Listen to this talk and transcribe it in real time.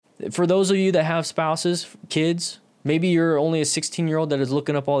For those of you that have spouses, kids, maybe you're only a 16-year-old that is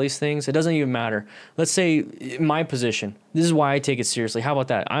looking up all these things. It doesn't even matter. Let's say my position. This is why I take it seriously. How about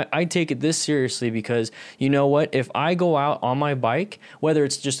that? I take it this seriously because you know what? If I go out on my bike, whether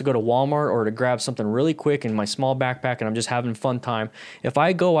it's just to go to Walmart or to grab something really quick in my small backpack and I'm just having fun time, if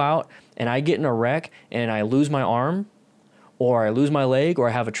I go out and I get in a wreck and I lose my arm or I lose my leg or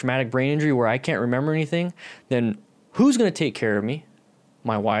I have a traumatic brain injury where I can't remember anything, then who's going to take care of me?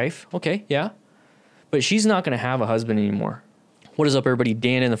 My wife. Okay, yeah. But she's not going to have a husband anymore. What is up, everybody?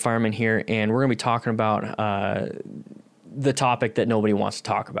 Dan and the Fireman here, and we're going to be talking about the topic that nobody wants to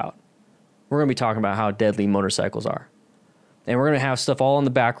talk about. We're going to be talking about how deadly motorcycles are. And we're going to have stuff all in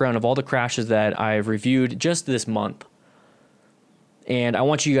the background of all the crashes that I've reviewed just this month. And I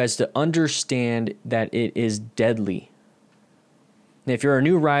want you guys to understand that it is deadly. If you're a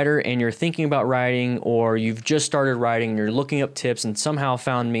new rider and you're thinking about riding, or you've just started riding and you're looking up tips and somehow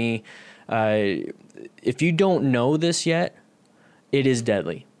found me, if you don't know this yet, it is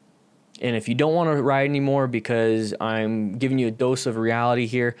deadly. And if you don't want to ride anymore because I'm giving you a dose of reality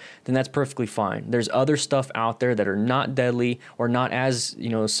here, then that's perfectly fine. There's other stuff out there that are not deadly or not as,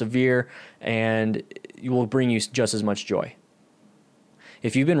 severe, and will bring you just as much joy.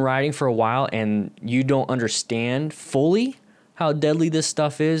 If you've been riding for a while and you don't understand fully how deadly this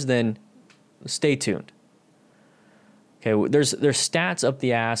stuff is, then stay tuned. Okay, there's stats up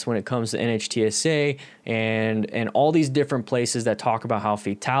the ass when it comes to NHTSA and all these different places that talk about how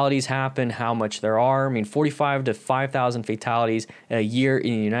fatalities happen, how much there are. I mean, 45 to 5,000 fatalities a year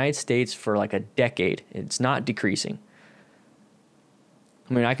in the United States for like a decade. It's not decreasing.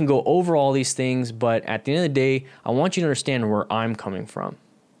 I mean, I can go over all these things, but at the end of the day, I want you to understand where I'm coming from.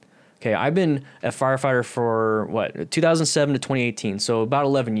 Okay, I've been a firefighter for 2007 to 2018, so about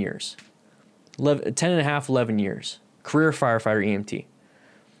 11 years. 10 and a half, 11 years. Career firefighter EMT.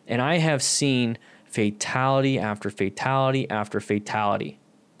 And I have seen fatality after fatality after fatality.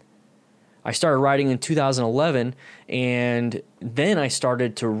 I started riding in 2011, and then I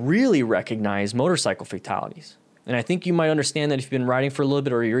started to really recognize motorcycle fatalities. And I think you might understand that if you've been riding for a little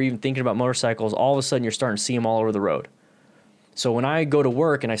bit or you're even thinking about motorcycles, all of a sudden you're starting to see them all over the road. So when I go to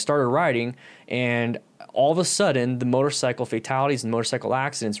work and I started riding, and all of a sudden the motorcycle fatalities and motorcycle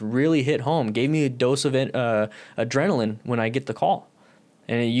accidents really hit home, gave me a dose of adrenaline when I get the call.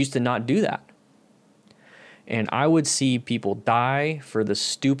 And it used to not do that. And I would see people die for the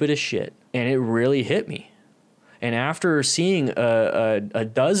stupidest shit. And it really hit me. And after seeing a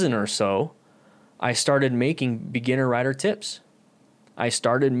dozen or so, I started making beginner rider tips. I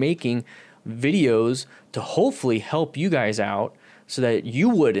started making videos to hopefully help you guys out so that you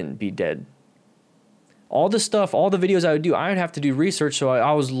wouldn't be dead. All the stuff, all the videos I would do, I would have to do research, so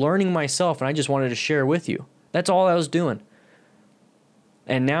I was learning myself and I just wanted to share with you. That's all I was doing.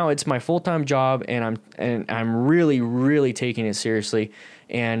 And now it's my full-time job, and I'm really, really taking it seriously.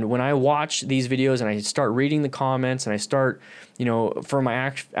 And when I watch these videos and I start reading the comments and I start, for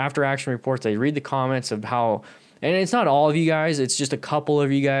my after action reports, I read the comments of how, and it's not all of you guys, it's just a couple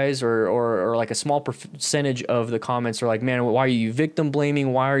of you guys or like a small percentage of the comments are like, man, why are you victim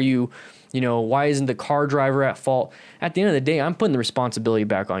blaming? Why are you, why isn't the car driver at fault? At the end of the day, I'm putting the responsibility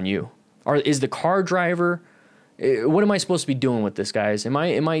back on you. Or is the car driver, what am I supposed to be doing with this, guys? Am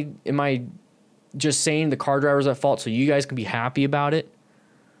I just saying the car driver's at fault so you guys can be happy about it?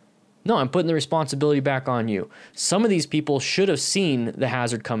 No, I'm putting the responsibility back on you. Some of these people should have seen the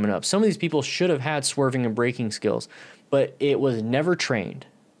hazard coming up. Some of these people should have had swerving and braking skills, but it was never trained.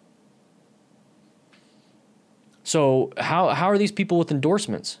 So how are these people with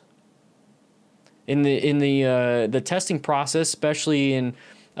endorsements? In the testing process, especially in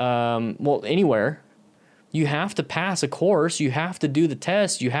anywhere, you have to pass a course, you have to do the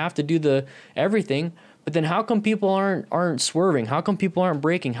test, you have to do the everything. But then how come people aren't swerving? How come people aren't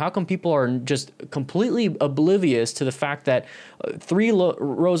braking? How come people are just completely oblivious to the fact that three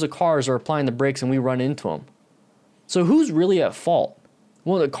rows of cars are applying the brakes and we run into them? So who's really at fault?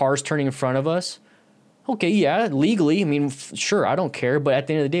 Well, the car's turning in front of us. Okay, yeah, legally, I mean, sure, I don't care. But at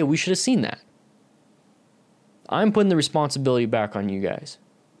the end of the day, we should have seen that. I'm putting the responsibility back on you guys.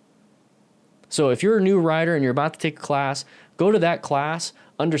 So if you're a new rider and you're about to take a class, go to that class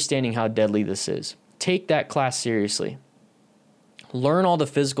understanding how deadly this is. Take that class seriously. Learn all the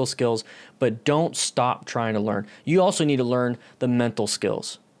physical skills, but don't stop trying to learn. You also need to learn the mental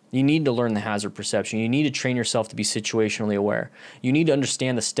skills. You need to learn the hazard perception. You need to train yourself to be situationally aware. You need to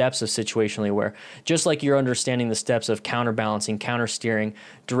understand the steps of situationally aware. Just like you're understanding the steps of counterbalancing, counter steering,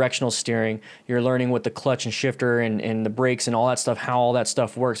 directional steering, you're learning what the clutch and shifter and the brakes and all that stuff, how all that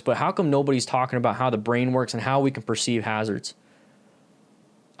stuff works. But how come nobody's talking about how the brain works and how we can perceive hazards?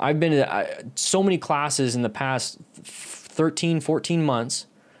 I've been to so many classes in the past 13, 14 months.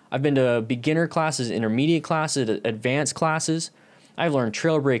 I've been to beginner classes, intermediate classes, advanced classes. I've learned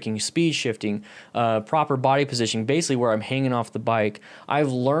trail braking, speed shifting, proper body positioning, basically where I'm hanging off the bike.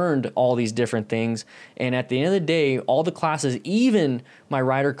 I've learned all these different things. And at the end of the day, all the classes, even my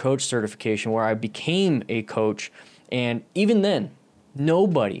rider coach certification where I became a coach, and even then,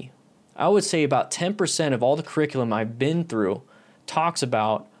 nobody, I would say about 10% of all the curriculum I've been through talks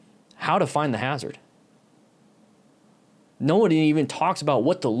about how to find the hazard. Nobody even talks about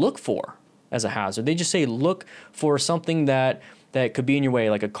what to look for as a hazard. They just say look for something that could be in your way,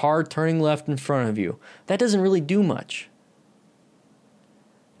 like a car turning left in front of you. That doesn't really do much.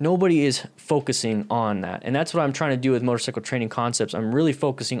 Nobody is focusing on that. And that's what I'm trying to do with Motorcycle Training Concepts. I'm really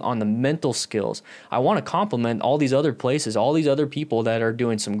focusing on the mental skills. I want to complement all these other places, all these other people that are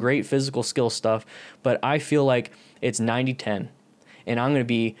doing some great physical skill stuff, but I feel like it's 90-10. And I'm going to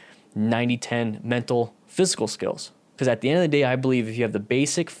be 90-10 mental physical skills. Because at the end of the day, I believe if you have the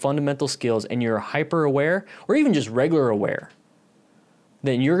basic fundamental skills and you're hyper aware or even just regular aware,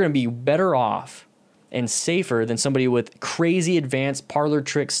 then you're going to be better off and safer than somebody with crazy advanced parlor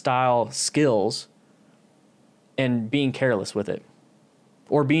trick style skills and being careless with it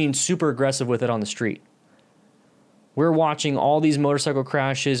or being super aggressive with it on the street. We're watching all these motorcycle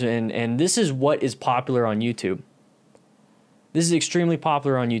crashes, and this is what is popular on YouTube. This is extremely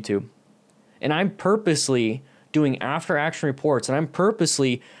popular on YouTube. And I'm purposely doing after action reports, and I'm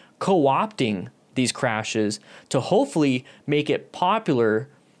purposely co-opting these crashes to hopefully make it popular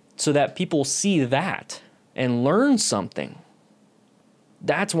so that people see that and learn something.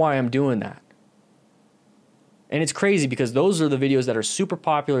 That's why I'm doing that. And it's crazy because those are the videos that are super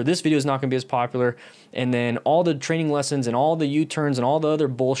popular. This video is not going to be as popular. And then all the training lessons and all the U-turns and all the other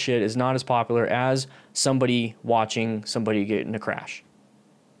bullshit is not as popular as somebody watching somebody get in a crash.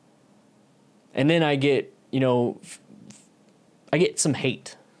 And then I get, I get some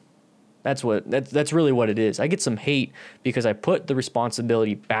hate. That's really what it is. I get some hate because I put the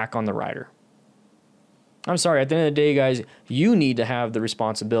responsibility back on the rider. I'm sorry, at the end of the day, guys, you need to have the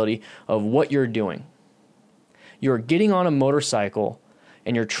responsibility of what you're doing. You're getting on a motorcycle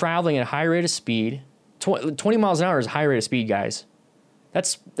and you're traveling at a high rate of speed. 20 miles an hour is a high rate of speed, guys.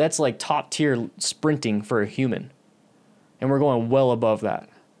 That's like top tier sprinting for a human. And we're going well above that.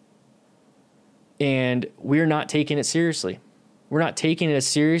 And we're not taking it seriously. We're not taking it as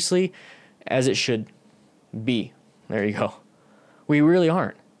seriously as it should be. There you go. We really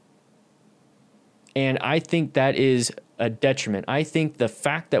aren't. And I think that is a detriment. I think the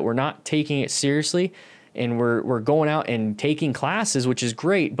fact that we're not taking it seriously and we're going out and taking classes, which is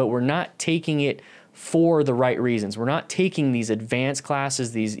great, but we're not taking it for the right reasons. We're not taking these advanced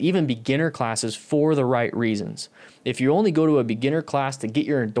classes, these even beginner classes for the right reasons. If you only go to a beginner class to get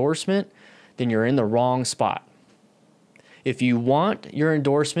your endorsement, then you're in the wrong spot. If you want your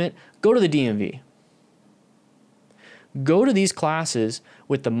endorsement, go to the DMV. Go to these classes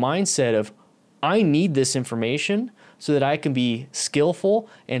with the mindset of, I need this information so that I can be skillful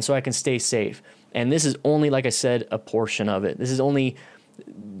and so I can stay safe. And this is only, like I said, a portion of it. This is only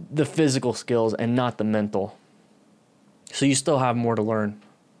the physical skills and not the mental. So you still have more to learn.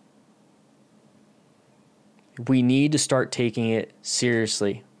 We need to start taking it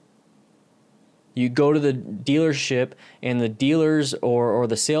seriously. You go to the dealership and the dealers or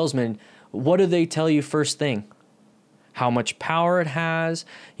the salesman, what do they tell you first thing? How much power it has,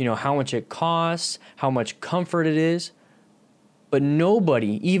 how much it costs, how much comfort it is. But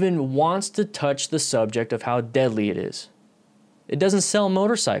nobody even wants to touch the subject of how deadly it is. It doesn't sell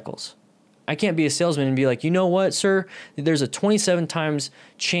motorcycles. I can't be a salesman and be like, you know what, sir? There's a 27 times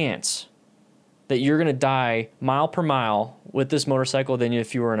chance that you're going to die mile per mile with this motorcycle than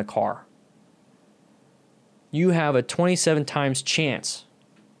if you were in a car. You have a 27 times chance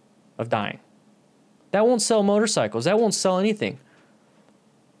of dying. That won't sell motorcycles. That won't sell anything.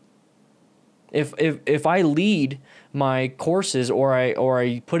 If I lead my courses or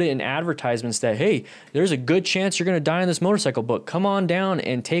I put it in advertisements that, hey, there's a good chance you're going to die on this motorcycle, but come on down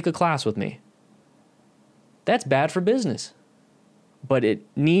and take a class with me. That's bad for business. But it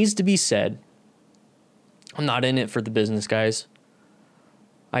needs to be said. I'm not in it for the business, guys.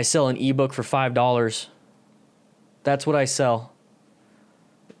 I sell an ebook for $5. That's what I sell.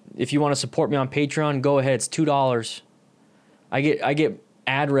 If you want to support me on Patreon, go ahead. It's $2. I get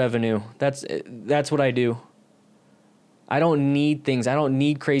ad revenue. That's what I do. I don't need things. I don't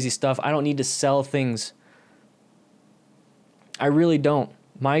need crazy stuff. I don't need to sell things. I really don't.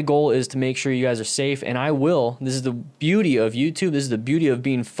 My goal is to make sure you guys are safe, and I will. This is the beauty of YouTube. This is the beauty of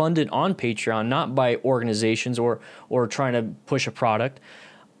being funded on Patreon, not by organizations or trying to push a product.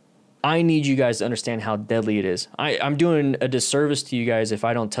 I need you guys to understand how deadly it is. I'm doing a disservice to you guys if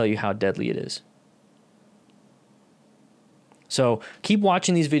I don't tell you how deadly it is. So keep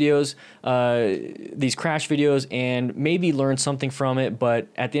watching these videos, these crash videos, and maybe learn something from it. But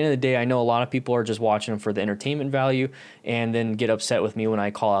at the end of the day, I know a lot of people are just watching them for the entertainment value and then get upset with me when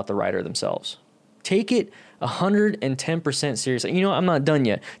I call out the rider themselves. Take it 110% seriously. You know, I'm not done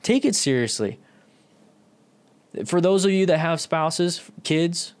yet. Take it seriously. For those of you that have spouses,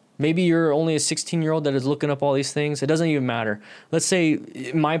 kids, maybe you're only a 16-year-old that is looking up all these things. It doesn't even matter. Let's say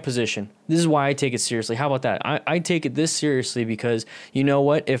in my position, this is why I take it seriously. How about that? I take it this seriously because you know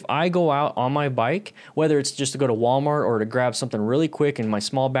what? If I go out on my bike, whether it's just to go to Walmart or to grab something really quick in my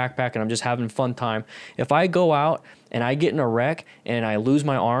small backpack and I'm just having a fun time, if I go out and I get in a wreck and I lose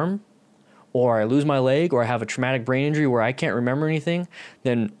my arm or I lose my leg or I have a traumatic brain injury where I can't remember anything,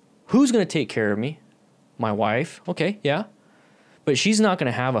 then who's going to take care of me? My wife. Okay, yeah. But she's not going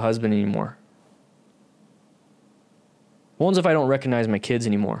to have a husband anymore. What happens if I don't recognize my kids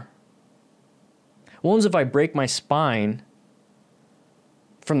anymore? What happens if I break my spine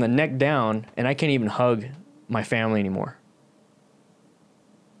from the neck down and I can't even hug my family anymore?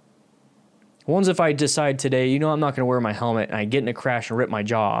 What happens if I decide today, you know, I'm not going to wear my helmet and I get in a crash and rip my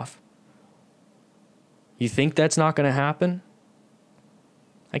jaw off? You think that's not going to happen?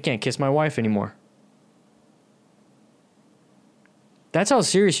 I can't kiss my wife anymore. That's how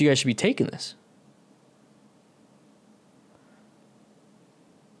serious you guys should be taking this.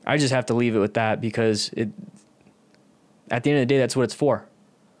 I just have to leave it with that because at the end of the day, that's what it's for.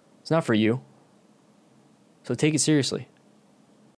 It's not for you. So take it seriously.